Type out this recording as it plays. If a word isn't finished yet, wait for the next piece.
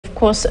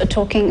course,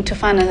 talking to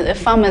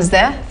farmers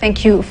there.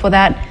 Thank you for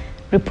that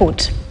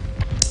report.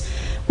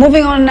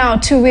 Moving on now,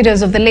 two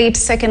widows of the late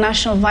Second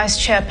National Vice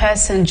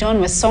Chairperson John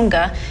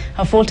Wesonga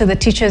have faulted the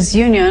Teachers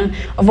Union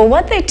over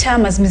what they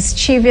term as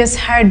mischievous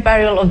hired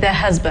burial of their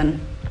husband.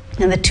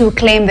 And the two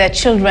claim their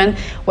children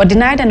were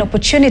denied an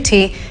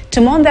opportunity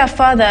to mourn their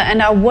father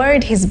and are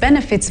worried his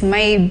benefits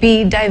may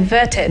be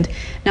diverted.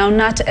 Now,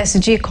 NAT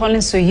SG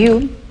Colin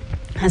Soyu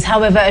has,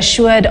 however,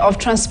 assured of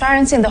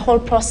transparency in the whole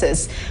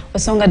process.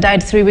 Wesonga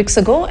died 3 weeks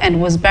ago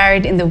and was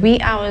buried in the wee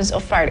hours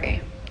of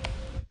Friday.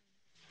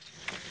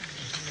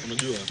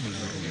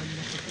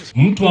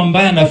 Mtu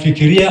ambaye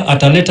anafikiria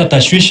ataleta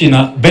tashwishi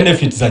na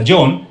benefits za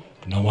John,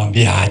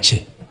 tunamwambia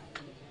aache.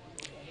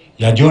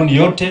 Ya John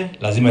yote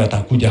lazima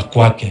yatakuja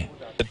kwake.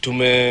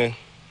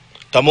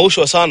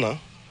 Tumetamaushwa sana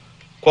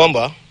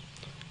kwamba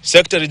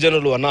Secretary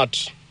General wa NAT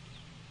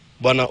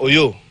Bwana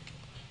Oyo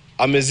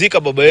amezika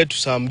baba yetu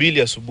saa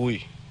 2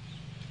 asubuhi.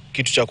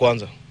 Kitu cha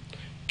kwanza.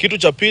 Kitu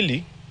cha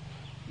pili,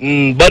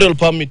 burial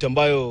permit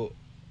ambayo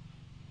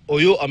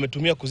Oyo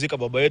ametumia kuzika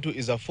baba yetu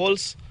is a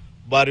false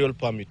burial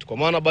permit. Kwa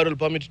maana burial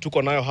permit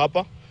tuko nayo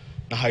hapa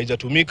na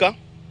haijatumika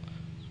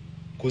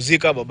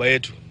kuzika baba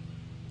yetu.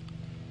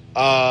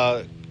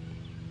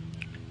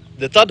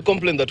 The third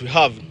complaint that we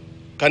have,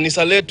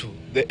 kanisa letu,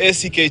 the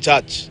ACK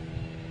Church,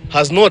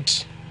 has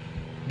not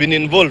been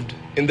involved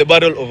in the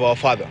burial of our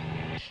father.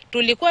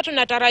 Tulikuwa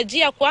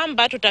tunatarajia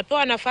kwamba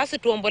tutapewa nafasi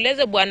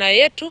tuomboleze bwana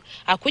yetu,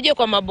 akuje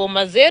kwa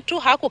maboma zetu,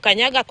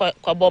 hakukanyaga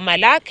kwa boma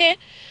lake,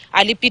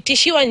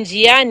 alipitishiwa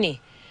njiani.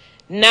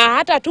 Na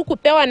hata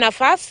tukupewa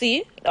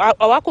nafasi,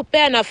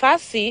 hawakupea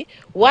nafasi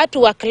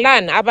watu wa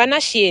clan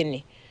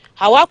Abanashieni.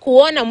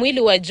 Hawakuona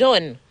mwili wa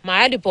John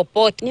mahali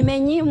popote.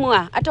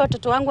 Nimenyimwa, hata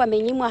watoto wangu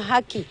wamenyimwa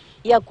haki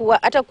ya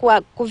hata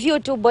kuview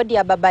tu body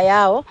ya baba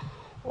yao.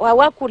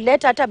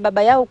 Hawakuleta hata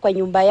baba yao kwa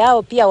nyumba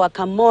yao pia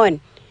wakamon.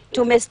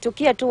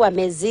 Tumestukia tu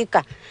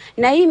wamezika.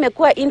 Na hii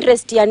imekuwa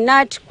interest ya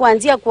NAT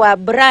kuanzia kwa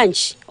branch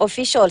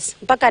officials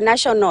mpaka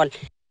national.